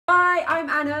Hi, I'm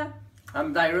Anna.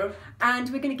 I'm Dairo. And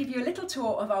we're going to give you a little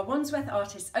tour of our Wandsworth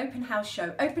Artists Open House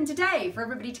show, open today for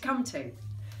everybody to come to.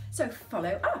 So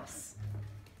follow us.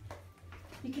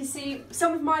 You can see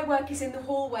some of my work is in the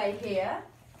hallway here.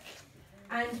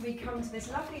 And we come to this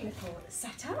lovely little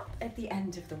setup at the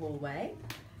end of the hallway.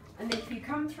 And if you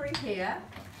come through here,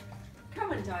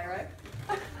 come on Dairo.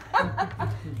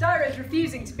 Dairo's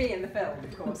refusing to be in the film,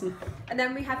 of course. And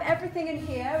then we have everything in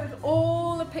here with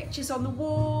all the pictures on the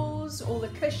walls, all the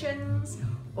cushions,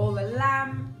 all the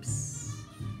lamps,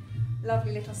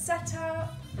 lovely little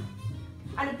setup,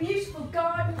 and a beautiful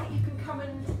garden that you can come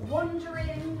and wander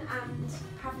in and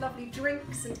have lovely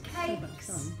drinks and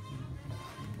cakes.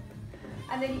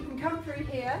 And then you can come through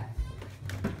here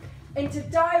into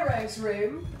Dairo's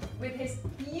room with his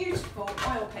beautiful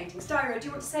oil paintings. Dairo, do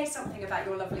you want to say something about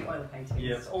your lovely oil paintings?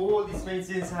 Yes, all these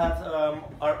paintings have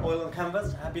are oil on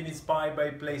canvas, have been inspired by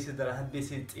places that I had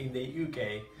visited in the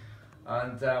UK,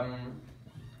 and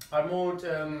are more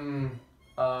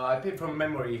I paint from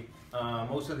memory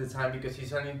most of the time because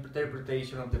it's an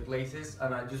interpretation of the places,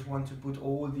 and I just want to put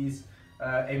all these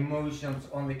emotions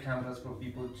on the canvas for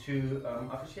people to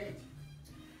appreciate.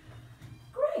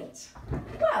 Great.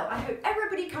 Well, I hope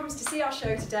everybody comes to see our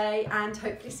show today and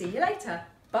hopefully see you later.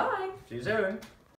 Bye. See you soon.